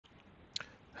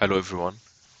Hello everyone,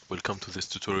 welcome to this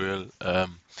tutorial.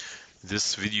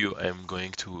 This video I'm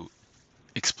going to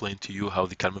explain to you how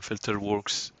the Kalman filter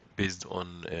works based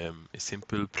on a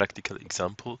simple practical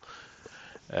example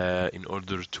in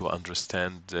order to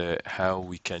understand how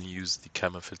we can use the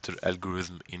Kalman filter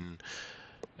algorithm in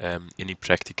any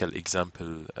practical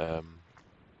example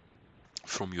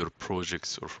from your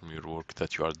projects or from your work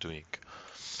that you are doing.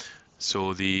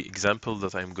 So the example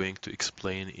that I'm going to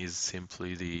explain is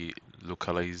simply the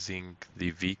localizing the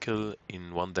vehicle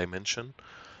in one dimension.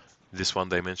 This one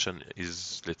dimension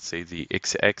is, let's say, the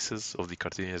x-axis of the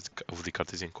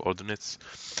Cartesian coordinates,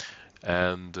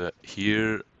 and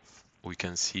here we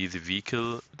can see the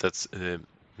vehicle. This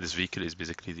vehicle is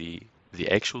basically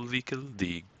the actual vehicle,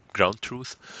 the ground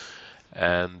truth,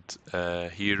 and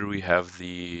here we have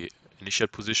the initial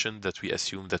position that we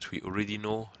assume that we already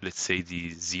know. Let's say the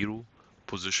 0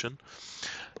 position,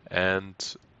 and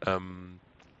um,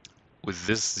 with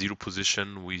this 0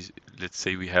 position, let's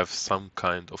say we have some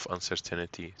kind of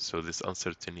uncertainty. So this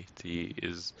uncertainty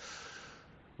is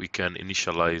we can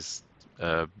initialize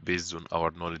based on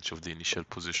our knowledge of the initial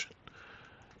position.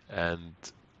 And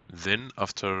then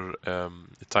after a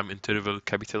time interval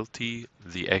capital T,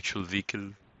 the actual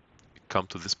vehicle come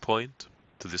to this point,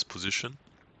 to this position.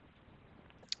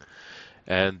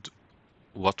 And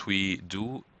what we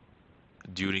do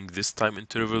during this time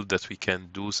interval that we can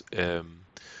do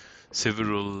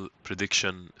several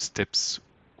prediction steps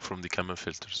from the Kalman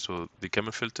filter. So the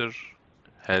Kalman filter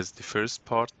has the first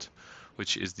part,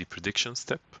 which is the prediction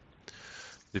step.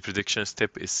 The prediction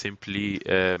step is simply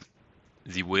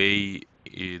the way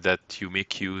that you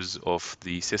make use of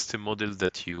the system model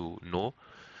that you know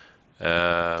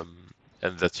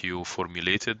and that you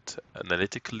formulated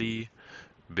analytically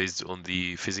based on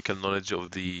the physical knowledge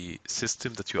of the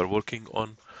system that you are working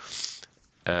on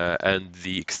and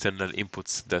the external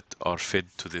inputs that are fed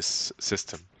to this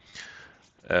system.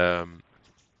 Um,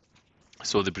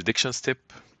 so the prediction step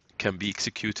can be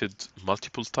executed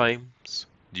multiple times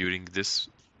during this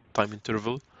time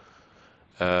interval,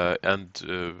 and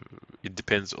it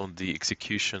depends on the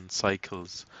execution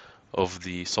cycles of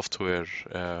the software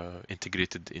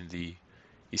integrated in the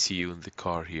ECU in the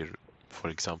car here, for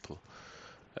example.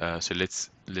 So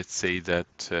let's say that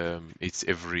it's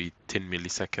every 10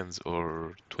 milliseconds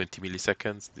or 20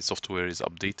 milliseconds the software is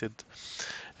updated,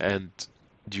 and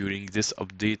during this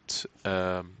update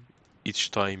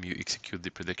each time you execute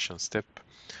the prediction step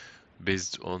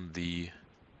based on the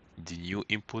new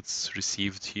inputs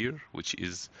received here, which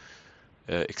is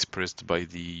expressed by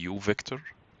the u vector.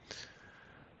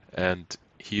 And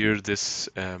here this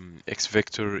x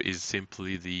vector is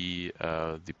simply the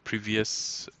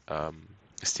previous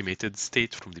estimated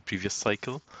state from the previous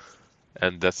cycle,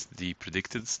 and that's the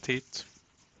predicted state.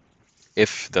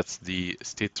 If that's the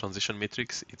state transition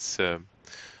matrix, it's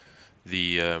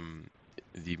the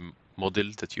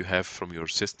model that you have from your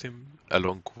system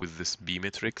along with this B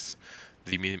matrix.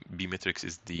 The B matrix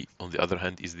is on the other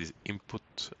hand, is the input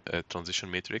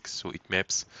transition matrix. So it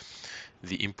maps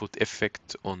the input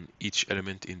effect on each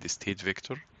element in the state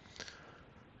vector.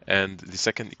 And the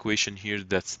second equation here,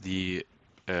 that's the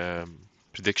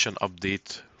prediction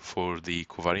update for the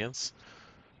covariance.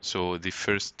 So the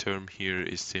first term here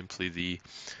is simply the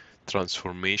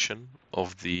transformation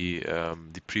of the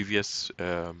previous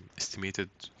estimated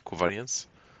covariance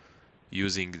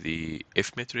using the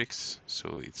F matrix.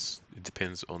 So it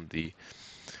depends on the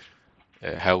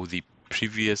how the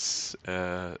previous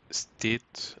estimated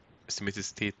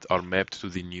state are mapped to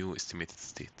the new estimated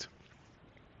state.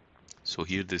 So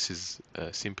here this is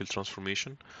a simple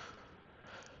transformation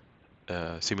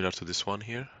similar to this one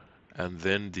here. And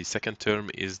then the second term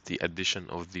is the addition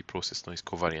of the process noise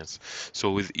covariance.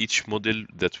 So with each model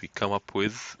that we come up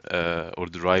with or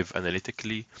derive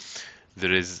analytically,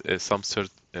 there is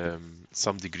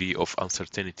some degree of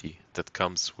uncertainty that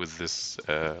comes with this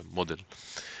model.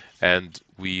 And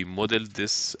we model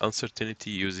this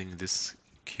uncertainty using this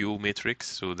Q matrix.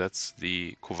 So that's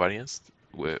the covariance,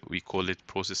 where we call it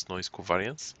process noise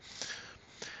covariance.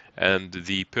 And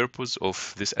the purpose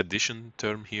of this addition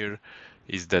term here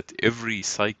is that every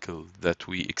cycle that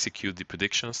we execute the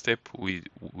prediction step, we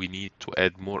need to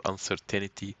add more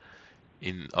uncertainty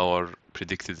in our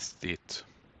predicted state,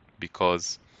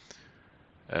 because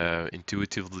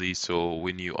intuitively, so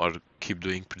when you are keep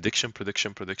doing prediction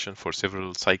for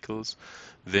several cycles,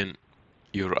 then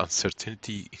your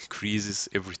uncertainty increases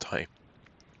every time,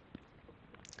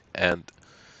 and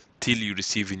till you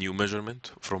receive a new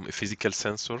measurement from a physical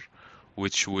sensor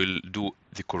which will do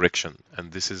the correction.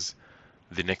 And this is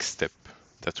the next step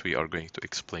that we are going to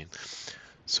explain.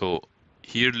 So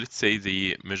here, let's say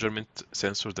the measurement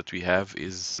sensor that we have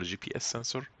is a GPS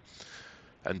sensor.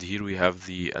 And here we have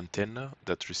the antenna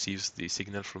that receives the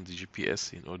signal from the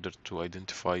GPS in order to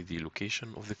identify the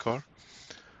location of the car.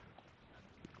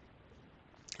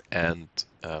 And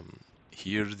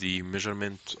here the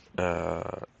measurement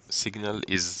signal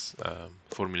is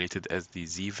formulated as the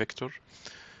Z vector.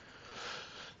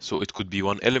 So it could be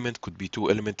one element, could be two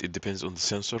element, it depends on the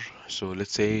sensor. So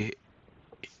let's say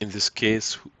in this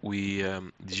case, the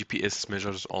GPS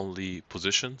measures only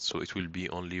position, so it will be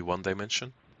only one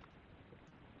dimension.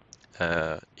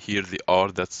 Here the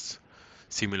R, that's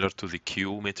similar to the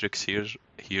Q matrix here.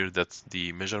 Here that's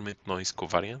the measurement noise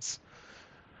covariance.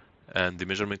 And the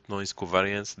measurement noise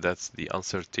covariance, that's the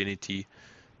uncertainty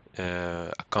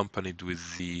accompanied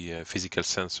with the physical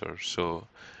sensor. So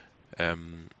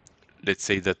let's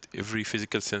say that every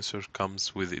physical sensor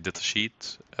comes with a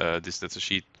datasheet. This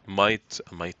datasheet might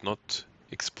not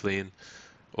explain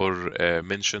or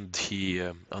mention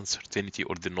the uncertainty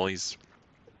or the noise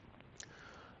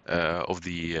of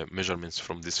the measurements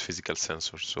from this physical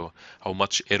sensor. So how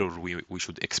much error we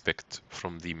should expect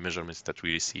from the measurements that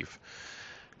we receive.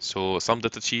 So some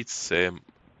datasheets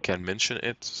can mention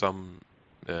it, some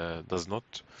does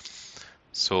not.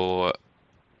 So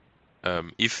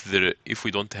if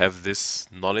we don't have this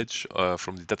knowledge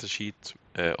from the datasheet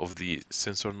of the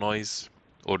sensor noise,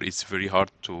 or it's very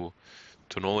hard to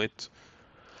know it,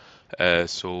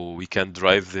 so we can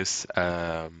drive this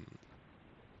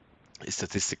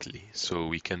statistically. So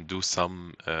we can do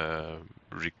some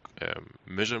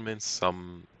measurements,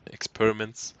 some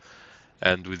experiments,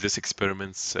 and with these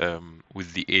experiments,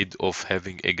 with the aid of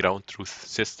having a ground truth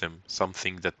system,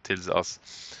 something that tells us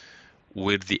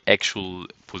where the actual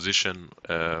position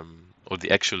or the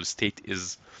actual state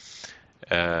is,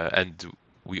 and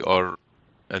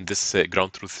this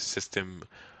ground truth system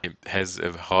has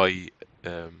a high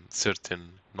certain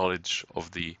knowledge of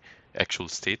the actual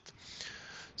state.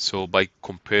 So by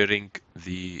comparing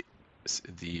the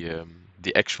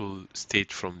actual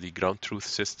state from the ground truth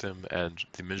system and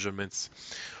the measurements,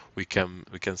 we can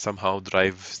somehow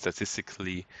drive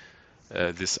statistically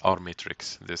this R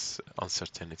matrix, this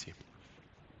uncertainty.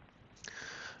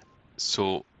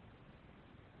 So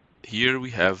here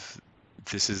we have,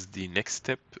 this is the next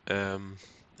step,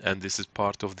 and this is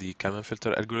part of the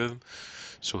Kalman-filter algorithm.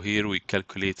 So here we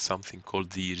calculate something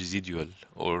called the residual,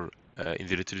 or in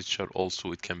the literature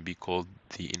also it can be called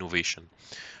the innovation.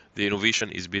 The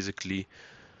innovation is basically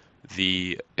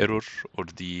the error or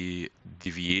the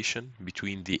deviation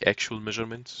between the actual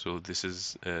measurement. So this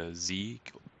is Z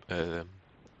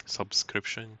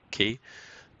subscription K,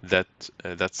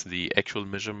 that's the actual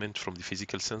measurement from the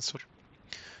physical sensor.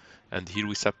 And here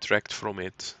we subtract from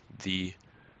it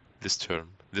this term.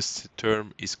 This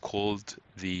term is called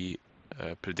the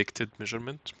predicted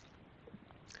measurement,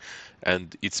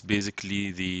 and it's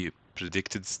basically the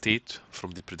predicted state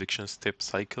from the prediction step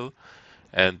cycle,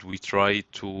 and we try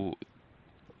to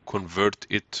convert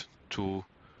it to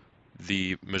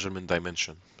the measurement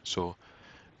dimension. So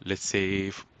let's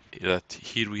say that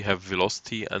here we have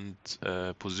velocity and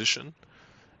position,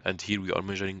 and here we are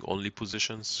measuring only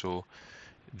positions. So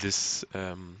this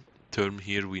term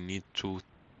here, we need to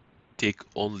take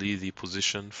only the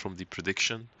position from the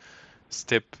prediction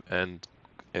step and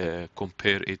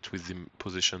compare it with the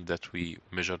position that we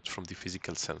measured from the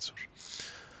physical sensor.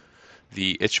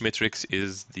 The H matrix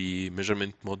is the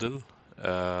measurement model,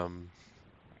 and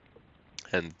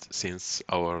since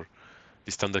the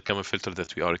standard Kalman filter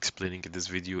that we are explaining in this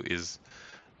video is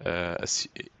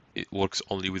it works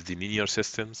only with the linear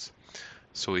systems,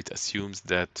 so it assumes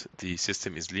that the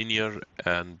system is linear,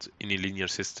 and any linear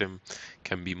system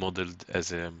can be modeled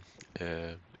as a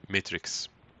matrix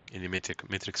in a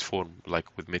matrix form, like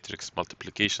with matrix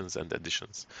multiplications and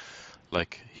additions,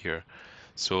 like here.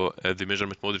 So the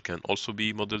measurement model can also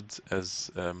be modeled as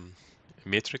a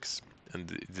matrix, and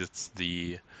that's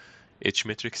the H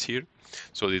matrix here.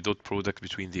 So the dot product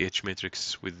between the H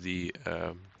matrix with the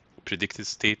predicted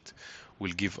state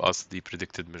will give us the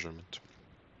predicted measurement.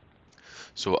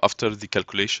 So after the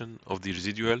calculation of the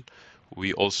residual,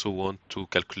 we also want to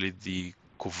calculate the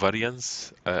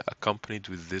covariance accompanied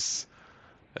with this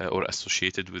or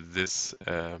associated with this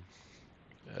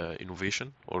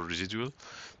innovation or residual.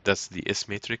 That's the S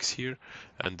matrix here,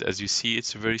 and as you see,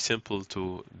 it's very simple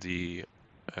to the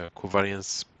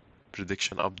covariance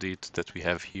prediction update that we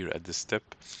have here at this step.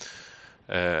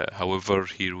 However,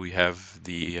 here we have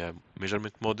the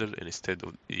measurement model instead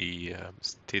of the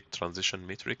state transition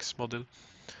matrix model,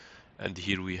 and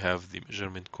here we have the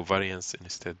measurement covariance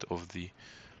instead of the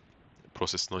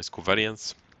process noise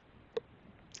covariance.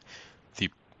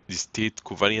 the state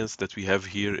covariance that we have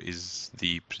here is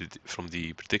from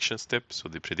the prediction step, so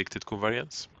the predicted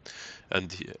covariance. And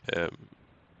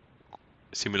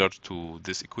similar to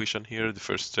this equation here, the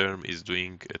first term is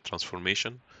doing a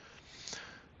transformation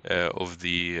of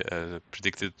the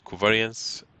predicted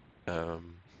covariance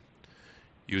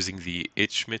using the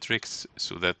H matrix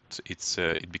so that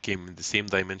it became the same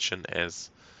dimension as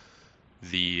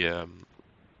the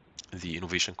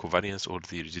innovation covariance or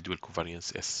the residual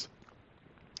covariance S.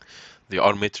 The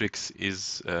R matrix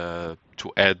is to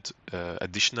add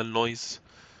additional noise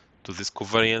to this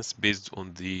covariance based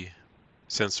on the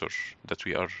sensor that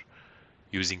we are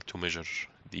using to measure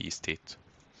the state.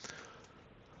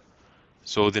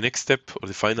 So the next step, or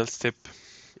the final step,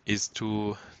 is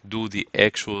to do the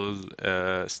actual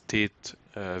state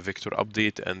vector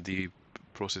update and the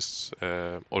process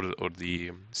or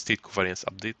the state covariance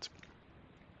update,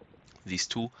 these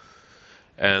two.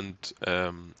 And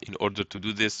in order to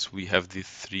do this, we have the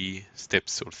three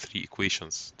steps or three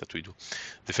equations that we do.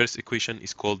 The first equation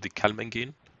is called the Kalman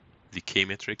gain, the K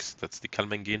matrix, that's the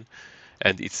Kalman gain,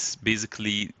 and it's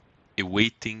basically a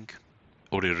weighting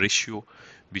or a ratio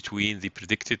between the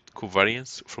predicted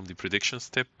covariance from the prediction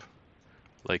step,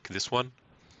 like this one,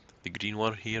 the green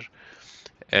one here,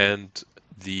 and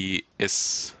the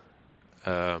S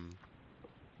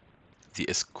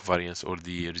covariance or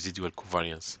the residual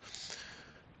covariance,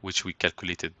 which we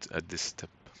calculated at this step.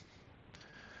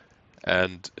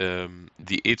 And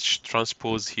the H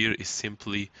transpose here is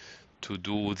simply to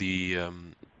do the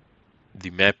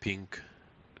mapping,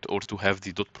 or to have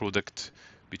the dot product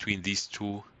between these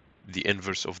two, the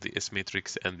inverse of the S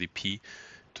matrix and the P,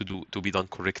 to be done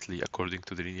correctly according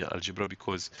to the linear algebra,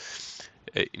 because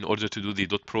in order to do the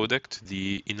dot product,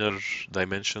 the inner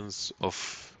dimensions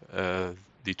of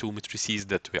the two matrices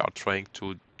that we are trying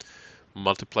to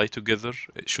multiply together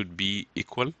should be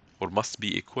equal or must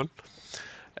be equal.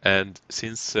 And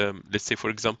since let's say, for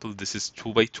example, this is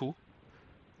 2 by 2,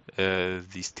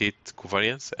 the state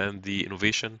covariance, and the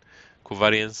innovation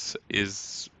covariance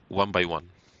is 1 by 1.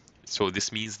 So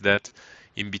this means that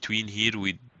in between here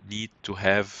we need to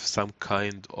have some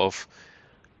kind of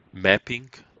mapping,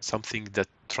 something that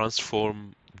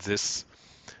transform this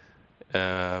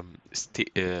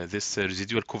this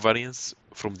residual covariance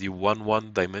from the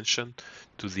 1-1 dimension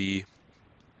to the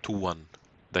 2-1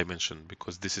 dimension,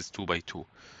 because this is 2 by 2.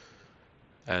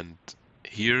 And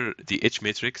here the H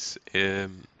matrix is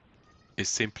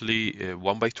simply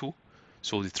 1 by 2,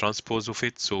 so the transpose of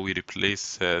it, so we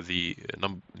replace the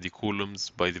columns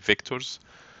by the vectors.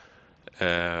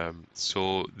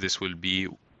 So this will be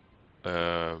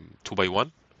 2 by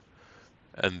 1,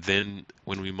 and then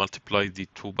when we multiply the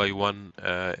 2 by 1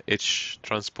 H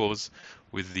transpose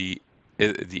with the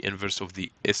inverse of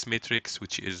the S matrix,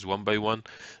 which is 1 by 1,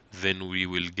 then we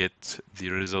will get the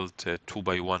result 2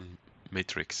 by 1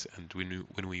 matrix. And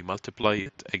when we multiply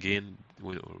it again,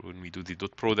 when we do the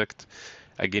dot product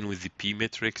again with the P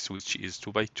matrix, which is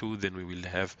 2 by 2, then we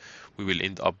will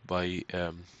end up by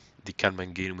the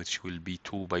Kalman gain, which will be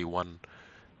 2 by 1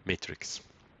 matrix.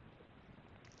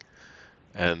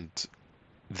 And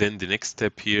then the next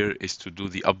step here is to do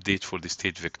the update for the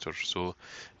state vector. So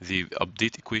the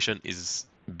update equation is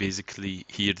basically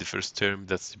here the first term,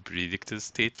 that's the predicted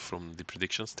state from the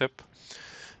prediction step.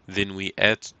 Then we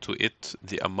add to it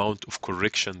the amount of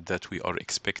correction that we are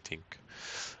expecting.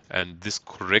 And this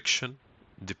correction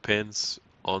depends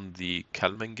on the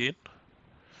Kalman gain.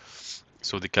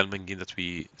 So the Kalman gain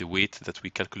the weight that we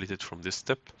calculated from this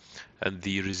step, and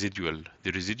the residual.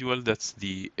 The residual, that's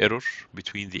the error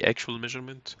between the actual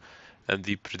measurement and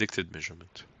the predicted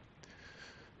measurement.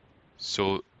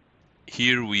 So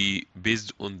here we,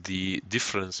 based on the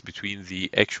difference between the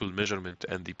actual measurement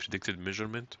and the predicted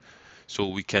measurement, so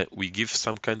we give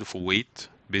some kind of a weight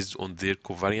based on their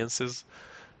covariances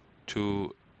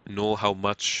to know how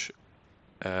much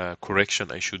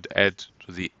correction I should add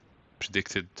to the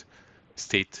predicted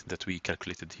state that we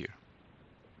calculated here.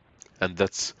 And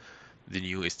that's the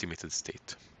new estimated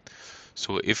state.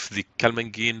 So if the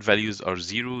Kalman gain values are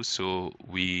 0, so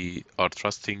we are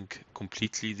trusting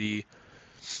completely the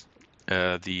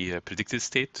predicted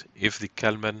state. If the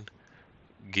Kalman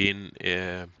gain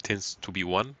tends to be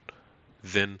 1,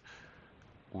 then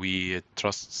we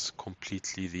trust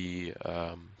completely the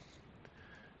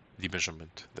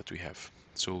measurement that we have.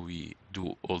 So we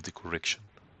do all the correction.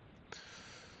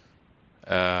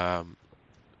 The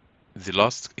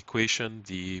last equation,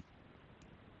 the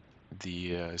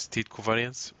state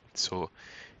covariance. So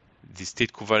the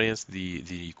state covariance,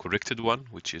 the corrected one,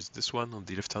 which is this one on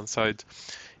the left hand side,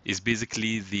 is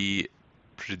basically the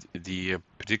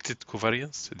predicted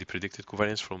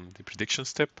covariance from the prediction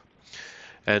step,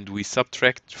 and we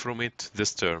subtract from it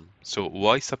this term. So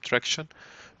why subtraction?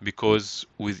 Because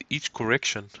with each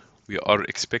correction, we are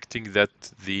expecting that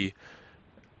the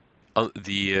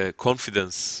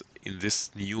confidence in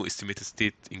this new estimated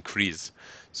state increase.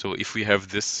 So if we have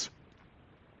this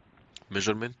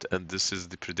measurement and this is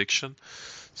the prediction,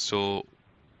 so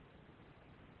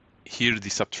here the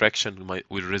subtraction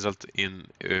will result in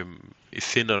a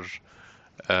thinner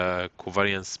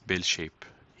covariance bell shape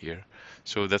here.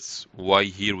 So that's why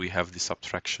here we have the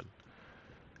subtraction.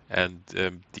 And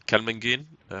the Kalman gain,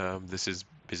 this is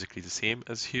basically the same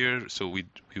as here. So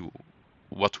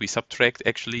what we subtract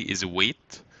actually is a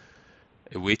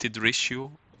weighted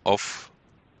ratio of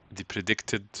the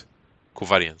predicted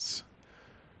covariance.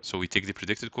 So we take the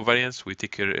predicted covariance, we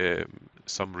take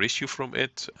some ratio from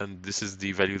it, and this is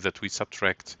the value that we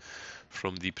subtract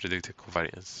from the predicted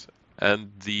covariance.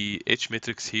 And the H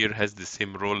matrix here has the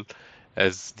same role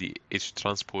as the H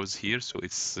transpose here, so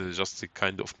it's just a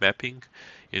kind of mapping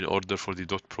in order for the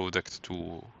dot product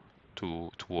to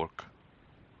work.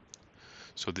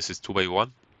 So this is 2 by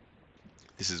 1,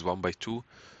 this is 1 by 2,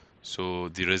 so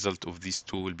the result of these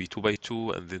two will be 2 by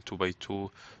 2, and then 2 by 2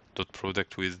 dot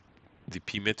product with the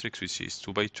P matrix, which is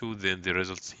 2 by 2, then the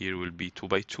results here will be 2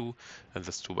 by 2, and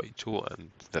that's 2 by 2, and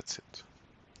that's it.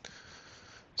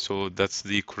 So that's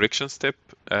the correction step,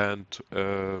 and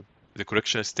the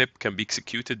correction step can be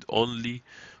executed only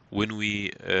when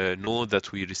we know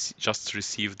that we just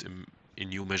received a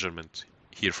new measurement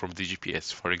here from the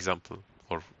GPS, for example,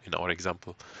 or in our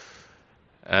example.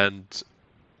 And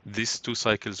these two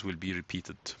cycles will be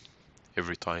repeated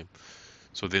every time.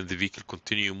 So then the vehicle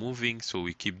continue moving, so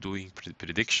we keep doing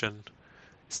prediction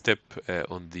step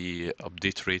on the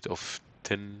update rate of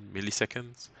 10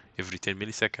 milliseconds, every 10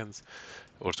 milliseconds,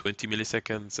 or 20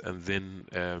 milliseconds, and then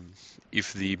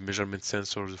if the measurement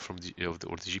sensor from or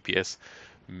the GPS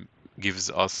gives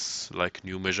us like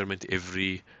new measurement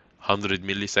every 100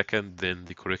 milliseconds, then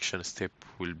the correction step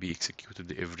will be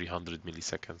executed every 100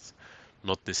 milliseconds,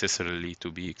 not necessarily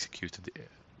to be executed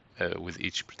with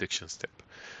each prediction step.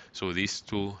 So these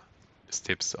two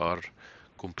steps are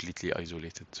completely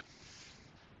isolated.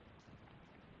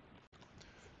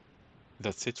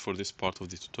 That's it for this part of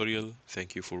the tutorial.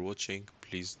 Thank you for watching.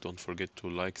 Please don't forget to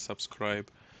like, subscribe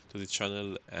to the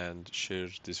channel, and share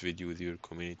this video with your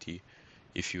community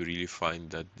if you really find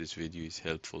that this video is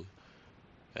helpful.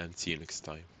 And see you next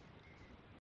time.